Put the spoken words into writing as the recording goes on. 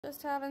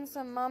Just having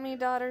some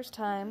mommy-daughters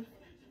time.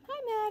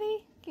 Hi,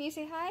 Maddie. Can you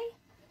say hi?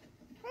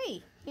 Hey,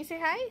 can you say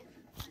hi?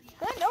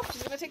 Oh, nope,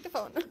 she's gonna take the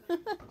phone.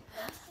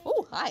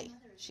 Oh, hi.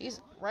 She's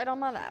right on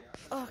my lap.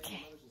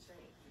 Okay.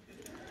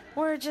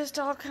 We're just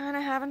all kind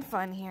of having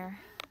fun here.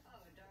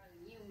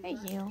 Hey,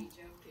 you.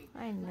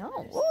 I know.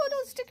 Oh,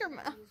 don't stick your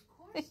mouth.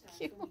 Thank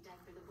you.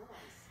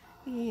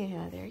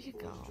 Yeah, there you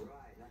go.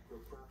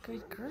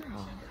 Good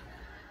girl.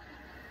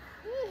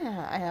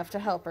 Yeah, I have to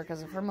help her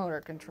because of her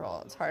motor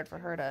control. It's hard for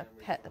her to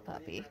pet the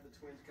puppy.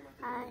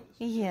 Hi.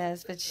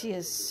 Yes, but she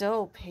is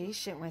so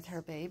patient with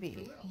her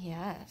baby.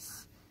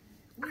 Yes.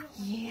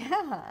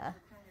 Yeah.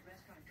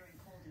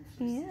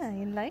 Yeah,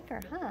 you like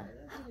her, huh?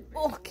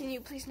 Oh, can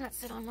you please not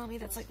sit on Mommy?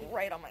 That's like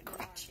right on my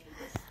crotch.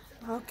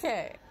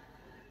 Okay.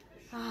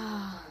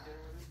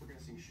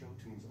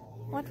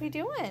 What we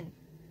doing?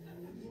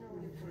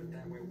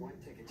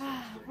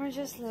 We're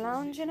just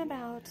lounging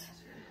about.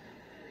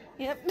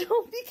 Yep,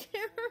 don't be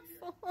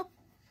careful.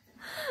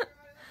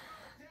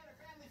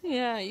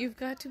 Yeah, you've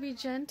got to be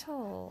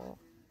gentle.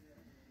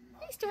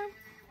 Hey, Storm.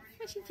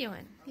 What's she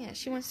doing? Yeah,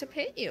 she wants to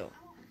pet you.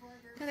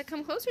 Gotta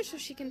come closer so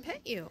she can pet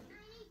you.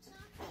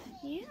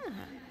 Yeah,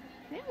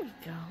 there we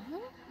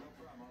go.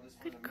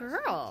 Good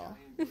girl.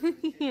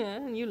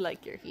 Yeah, you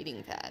like your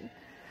heating pad.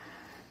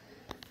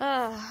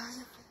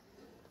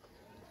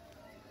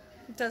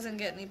 It doesn't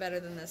get any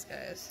better than this,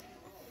 guys.